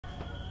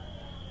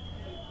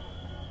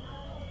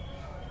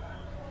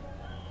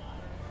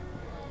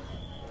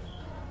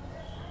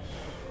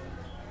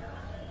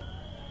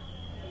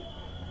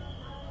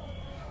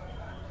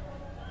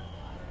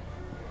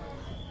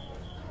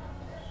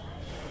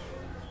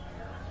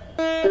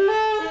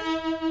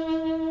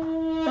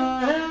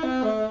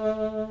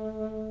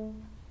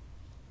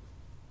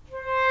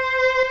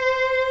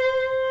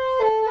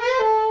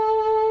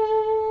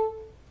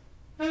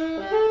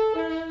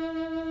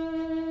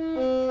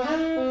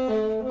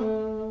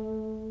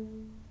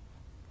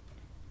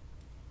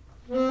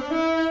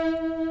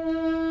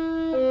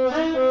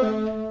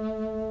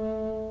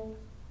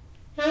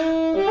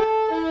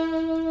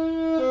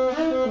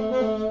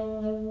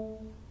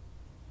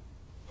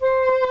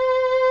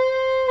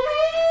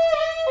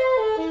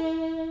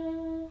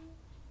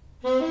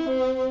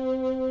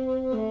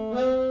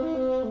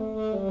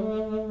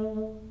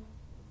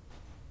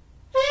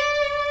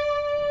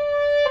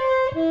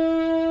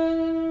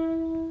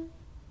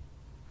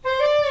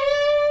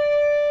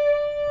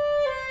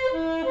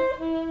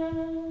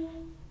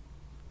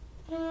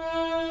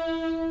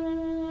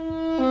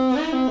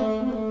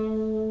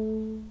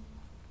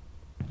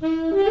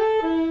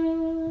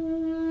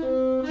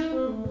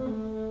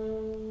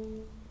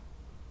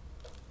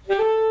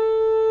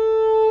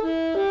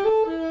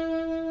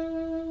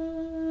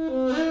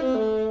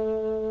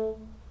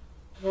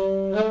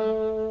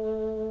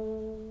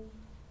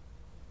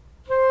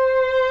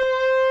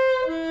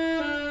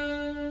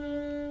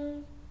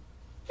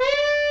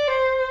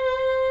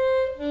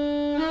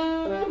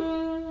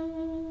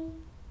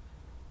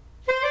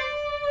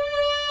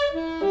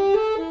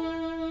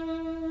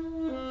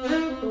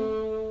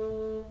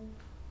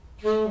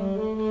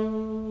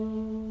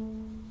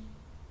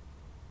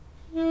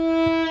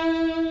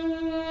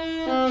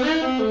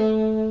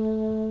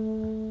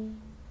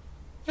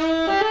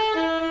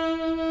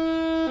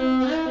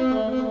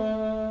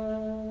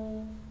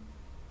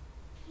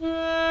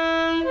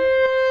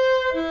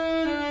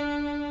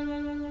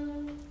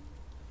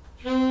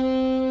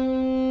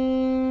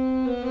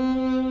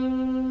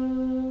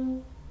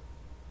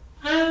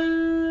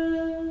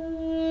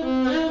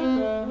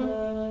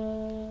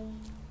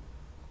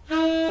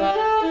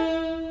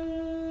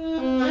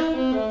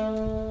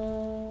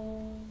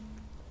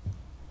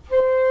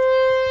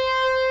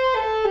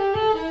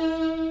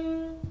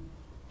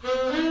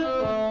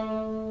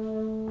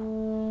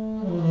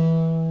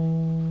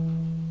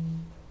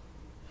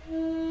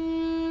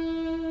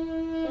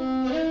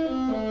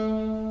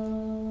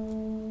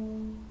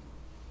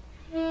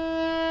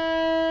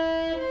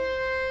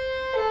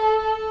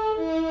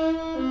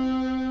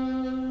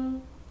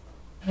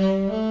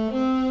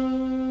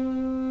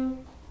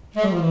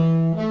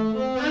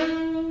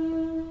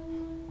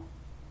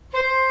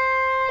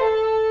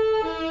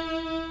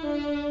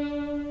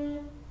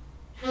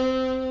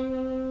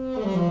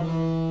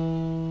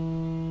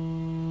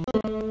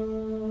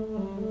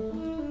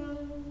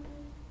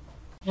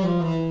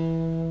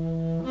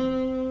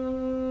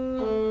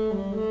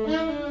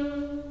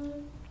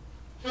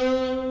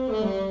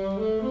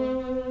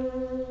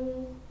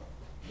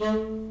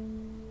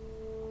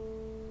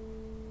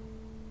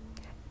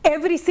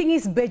Everything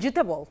is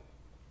vegetable,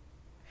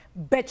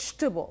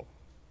 vegetable,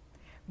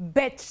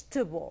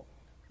 vegetable.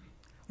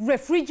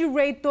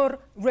 Refrigerator,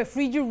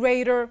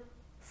 refrigerator,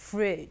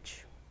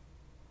 fridge.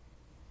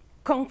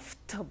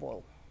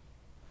 Comfortable,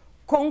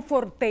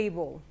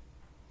 comfortable,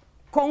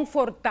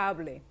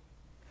 confortable.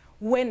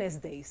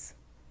 Wednesdays,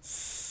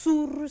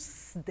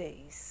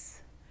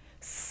 Thursdays,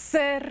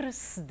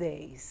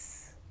 Thursdays.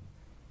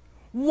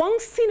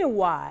 Once in a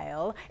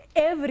while,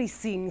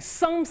 everything,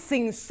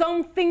 something,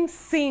 something,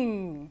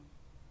 sing.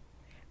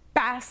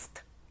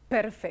 Past,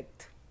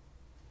 perfect.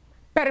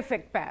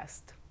 Perfect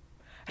past.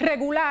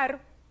 Regular,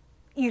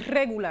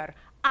 irregular.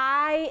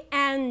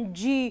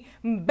 ING,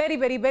 very,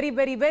 very, very,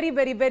 very, very,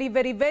 very, very,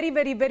 very, very,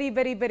 very, very,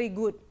 very, very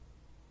good.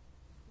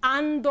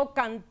 Ando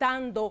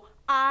cantando,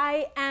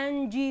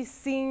 ING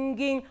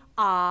singing,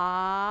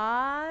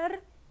 are,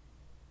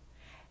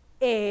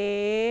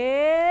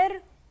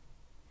 ear.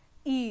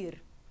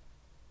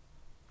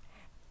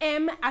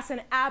 M as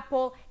an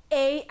apple,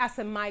 A as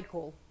a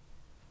Michael.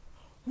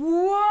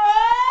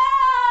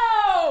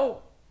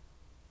 Whoa!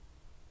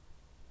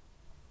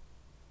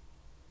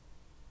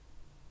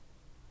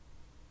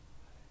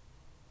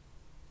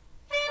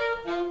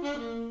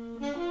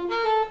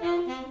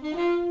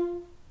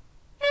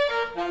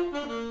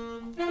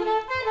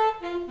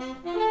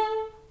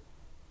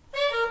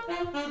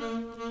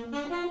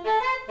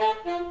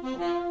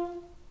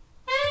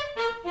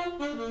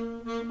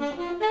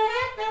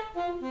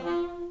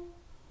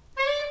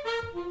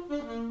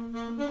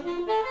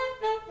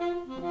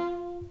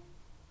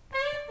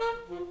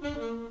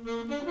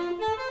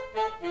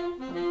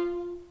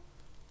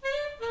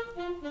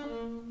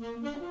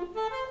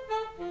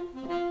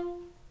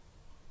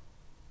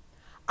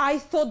 I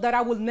thought that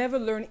I would never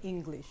learn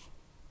English.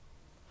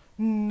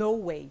 No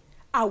way.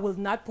 I will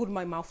not put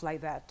my mouth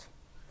like that.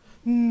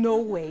 No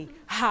way.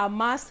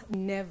 Jamás,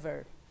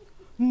 never.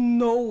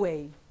 No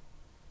way.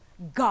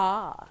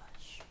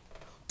 Gosh.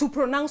 To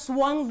pronounce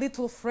one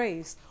little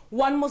phrase,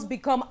 one must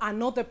become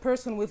another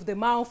person with the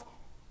mouth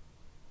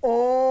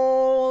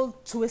all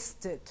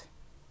twisted.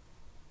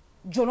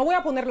 Yo no voy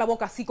a poner la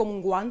boca así como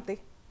un guante.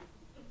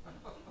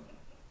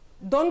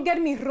 Don't get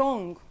me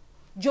wrong.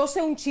 Yo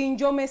sé un chin,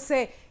 yo me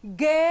sé.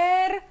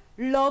 Girl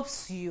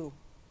loves you.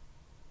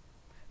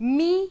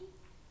 Me,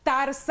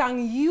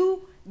 Tarzan,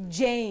 you,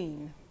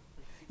 Jane.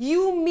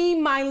 You, me,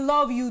 my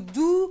love, you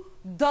do,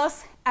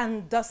 does,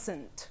 and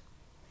doesn't.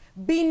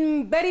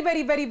 Been very,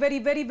 very, very, very,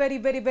 very, very,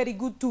 very, very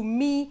good to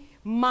me,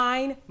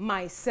 mine,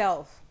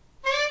 myself.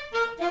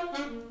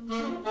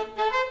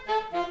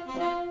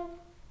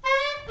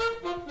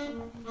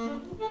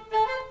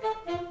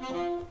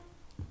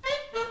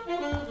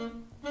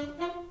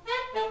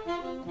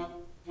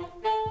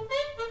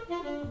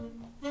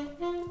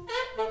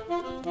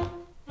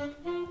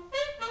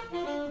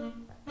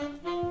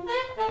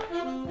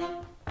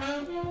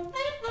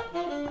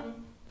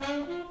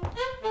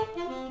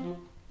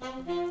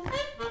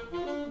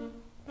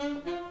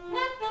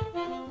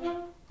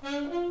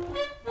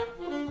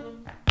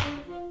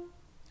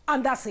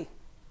 And that's it.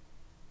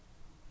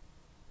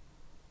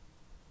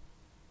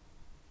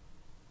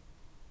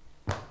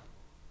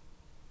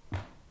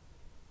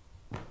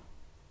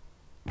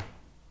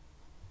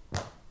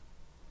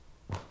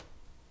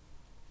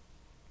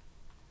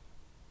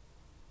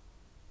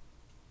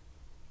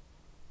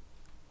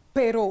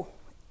 Pero,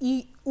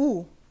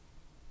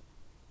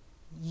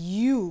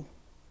 you.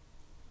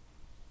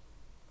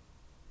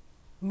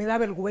 ¿Me da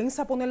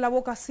vergüenza poner la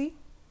boca así?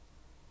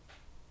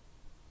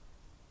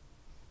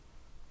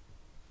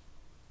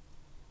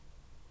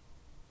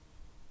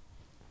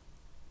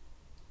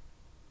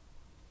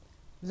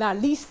 La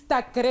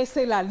lista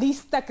crece, la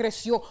lista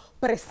creció,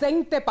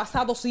 presente,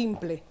 pasado,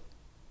 simple.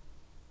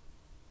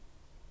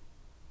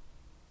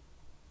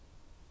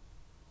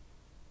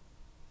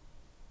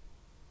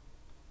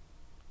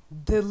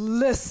 The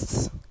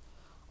lists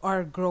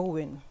are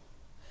growing.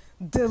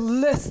 The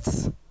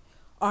lists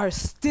are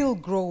still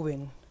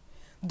growing.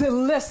 The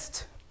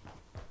list.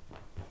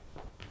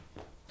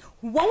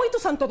 One way to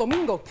Santo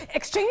Domingo,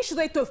 exchange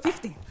today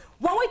 1250.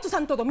 One way to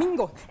Santo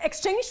Domingo,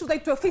 exchange today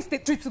 1250.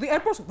 Trip to the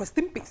airport, rest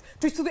in peace.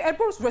 Trip to the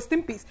airport, rest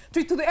in peace.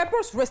 Trip to the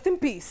airport, rest in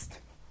peace.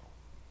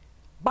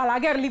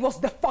 Balaguer, leave us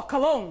the fuck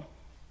alone.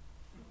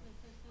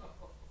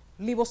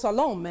 Leave us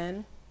alone,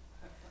 man.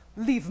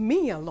 Leave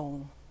me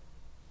alone.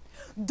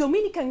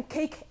 Dominican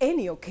cake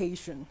any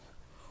occasion.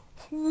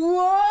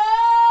 Whoa!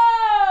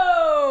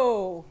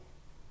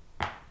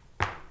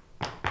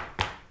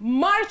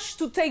 March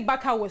to take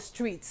back our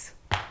streets.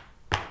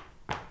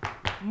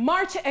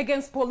 March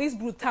against police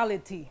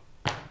brutality.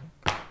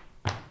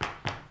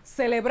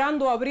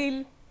 celebrando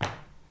abril.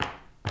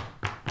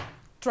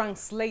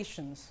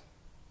 Translations.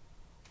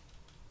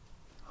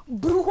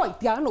 Brujo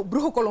haitiano,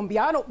 brujo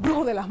colombiano,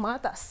 brujo de las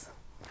matas.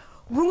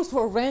 Rooms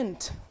for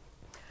rent.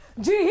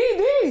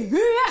 GED,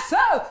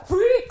 ESL,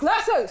 free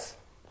classes.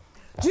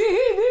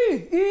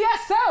 GED,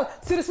 ESL,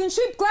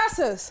 citizenship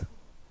classes.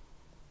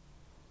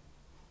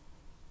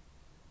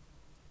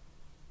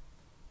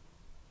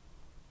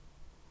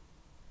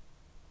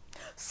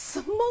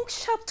 Smoke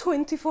shop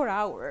 24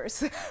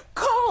 hours.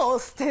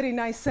 Calls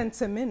 39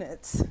 cents a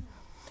minute.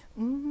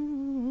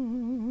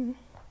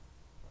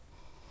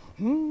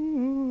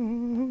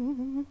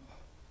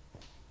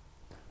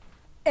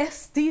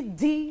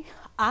 STD,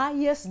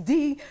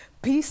 ISD,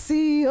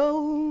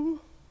 PCO.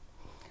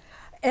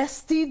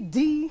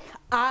 STD,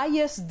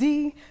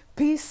 ISD,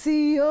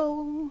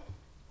 PCO.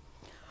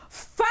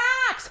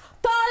 Fax,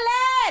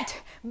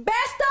 toilet,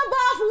 best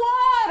above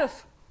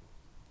worth.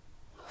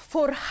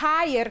 For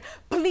hire,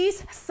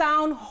 please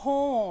sound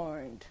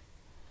horned.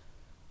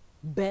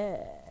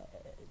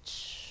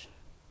 Bitch.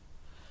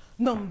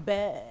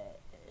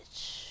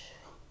 Non-bitch.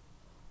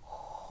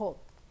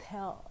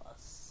 Hotels.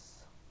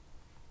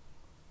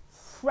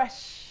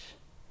 Fresh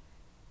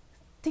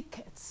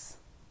tickets.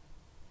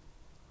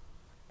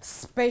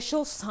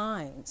 Special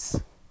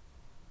signs.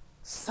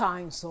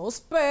 Signs so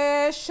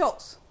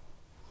specials.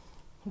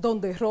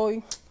 Donde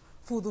Roy,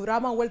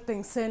 Fudurama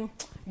Weltensen,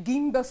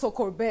 Gimbels or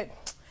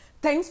Corvette.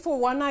 Thanks for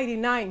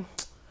 $1.99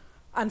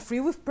 and free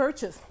with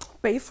purchase.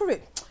 Pay for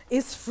it.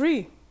 It's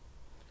free.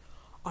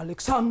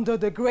 Alexander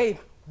the Great.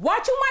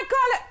 What you might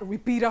call it?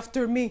 Repeat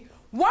after me.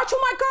 What you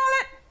might call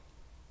it?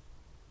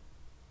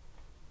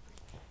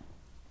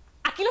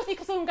 Aquí los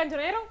discos son un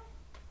cancionero.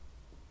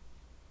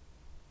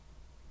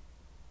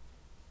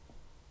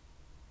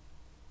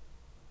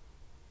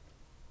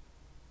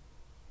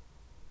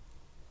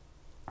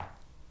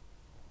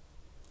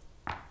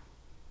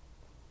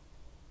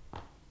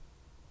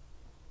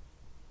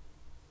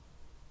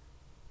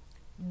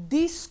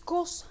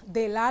 Discos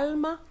del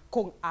alma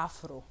con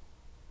afro.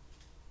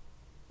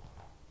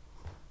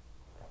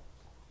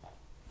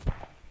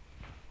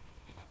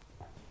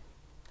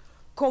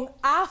 Con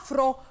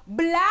afro,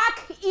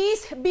 black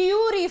is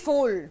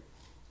beautiful.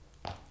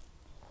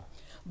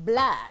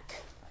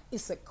 Black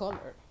is a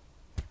color.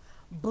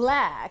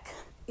 Black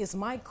is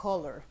my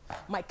color.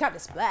 My cat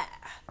is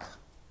black.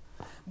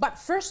 But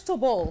first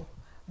of all,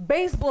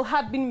 baseball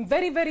had been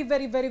very, very,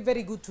 very, very,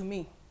 very good to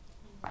me.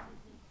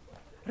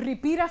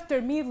 Repeat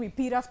after me,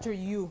 repeat after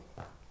you.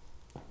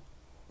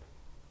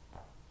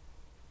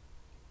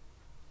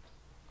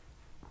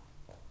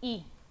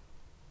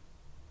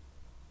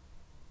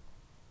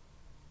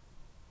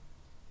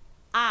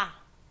 I.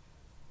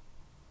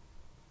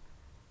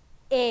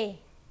 A.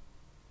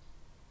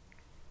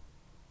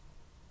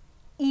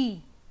 E.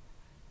 I.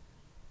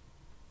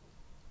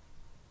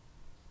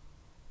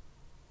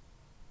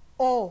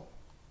 O.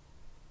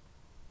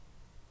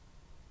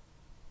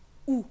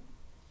 U.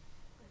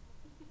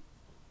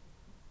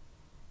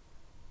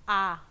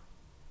 A.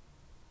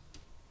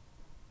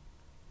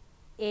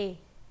 E.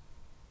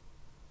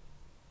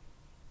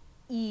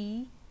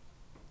 I.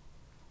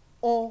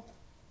 O.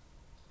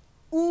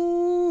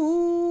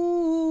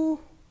 U.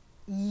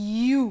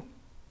 You.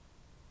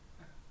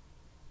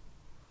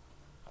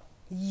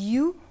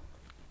 You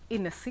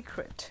in a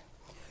secret.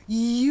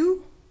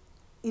 You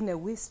in a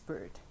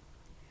whispered.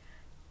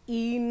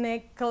 In a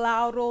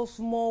cloud of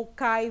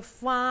smoke I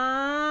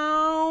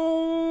found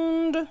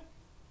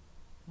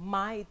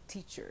my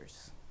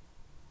teachers.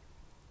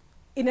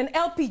 In an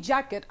LP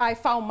jacket, I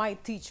found my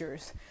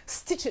teachers,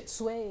 stitched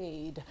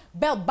suede,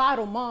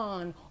 bell-bottom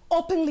on,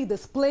 openly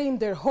displaying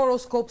their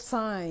horoscope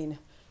sign,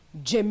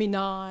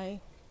 Gemini,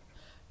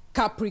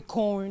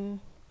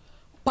 Capricorn,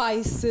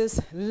 Pisces,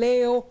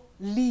 Leo,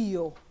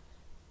 Leo.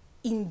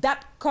 In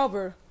that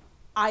cover,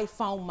 I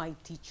found my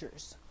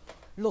teachers,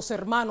 los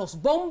hermanos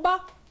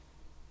Bomba,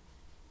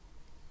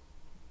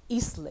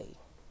 Isley,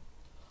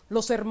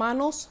 los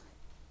hermanos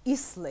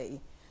Isley,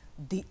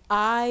 the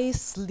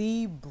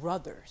Isley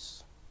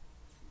brothers.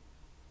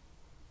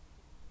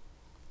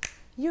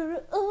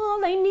 You're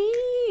all I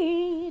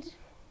need.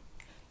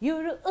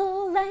 You're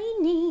all I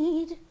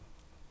need.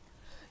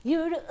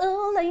 You're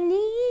all I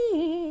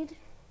need.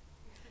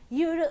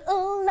 You're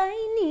all I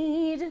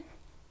need.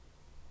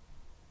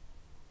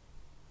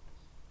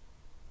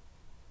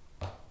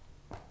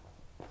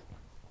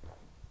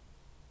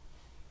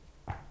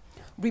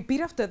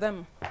 Repeat after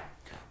them.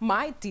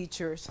 My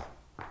teachers,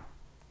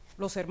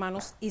 los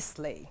hermanos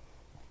Isley.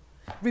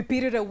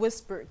 Repeated and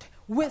whispered.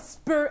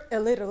 Whisper a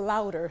little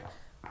louder.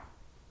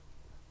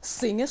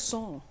 Sing a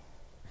song.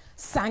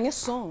 Sang a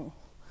song.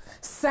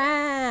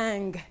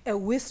 Sang a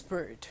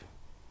whispered.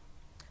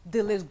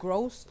 The list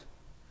grows.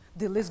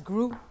 The list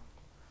grew.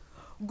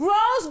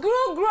 Grows,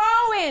 grew,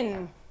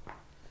 growing.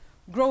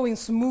 Growing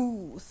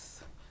smooth,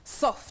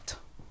 soft,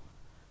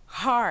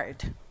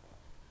 hard.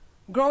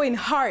 Growing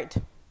hard.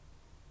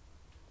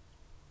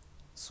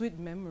 Sweet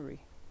memory.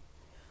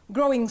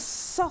 Growing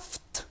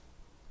soft,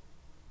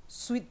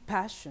 sweet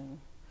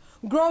passion.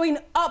 Growing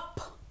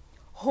up,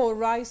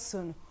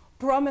 horizon,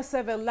 promise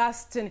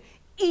everlasting.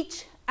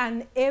 Each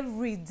and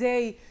every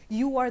day,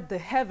 you are the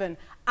heaven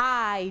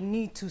I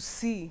need to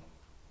see.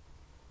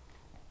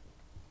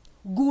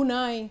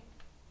 Gunai,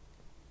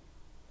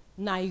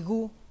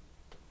 Naigu.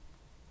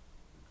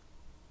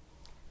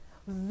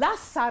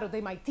 Last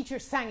Saturday, my teacher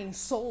sang in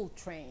Soul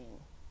Train.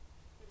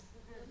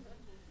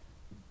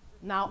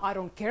 Now, I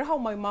don't care how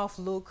my mouth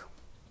look.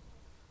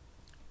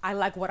 I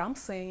like what I'm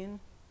saying.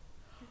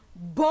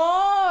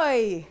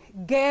 Boy,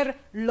 girl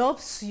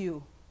loves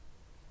you.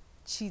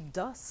 She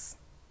does.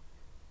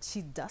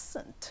 She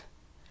doesn't.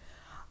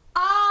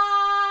 Amor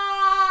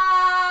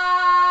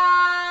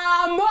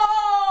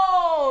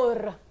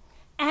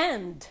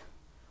and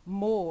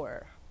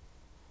more.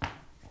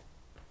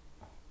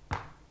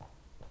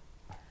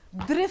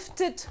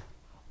 Drifted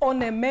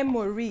on a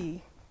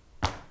memory.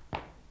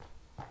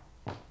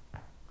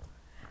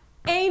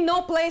 Ain't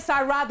no place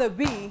I'd rather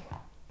be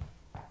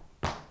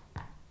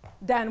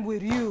than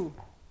with you.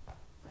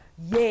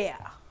 Yeah,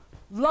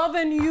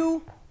 loving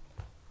you,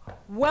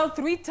 well,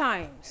 3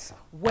 times.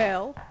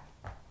 Well.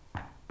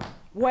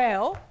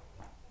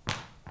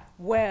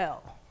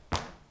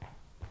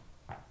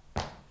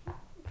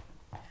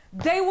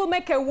 They will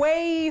make a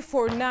way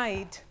for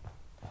night.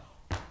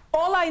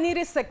 All I need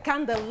is a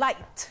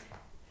candlelight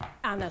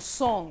and a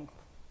song.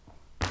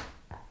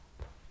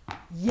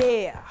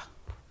 Yeah,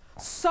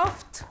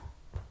 soft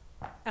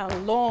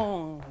and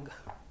long.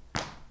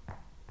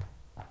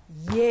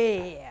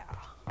 Yeah.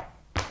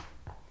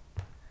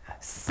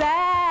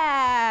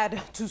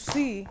 Sad to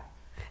see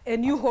a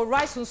new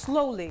horizon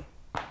slowly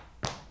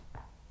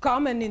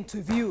coming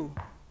into view.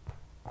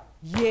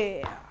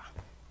 Yeah.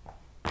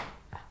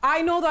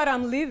 I know that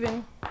I'm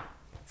living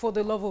for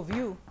the love of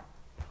you.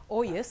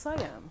 Oh, yes, I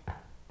am.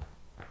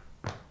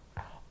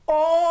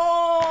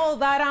 All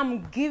that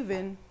I'm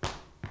giving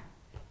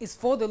is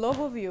for the love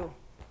of you.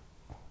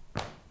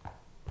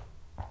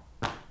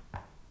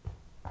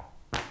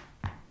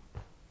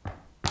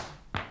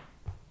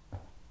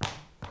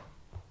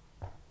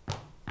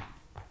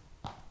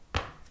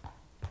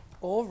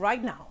 All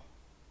right now.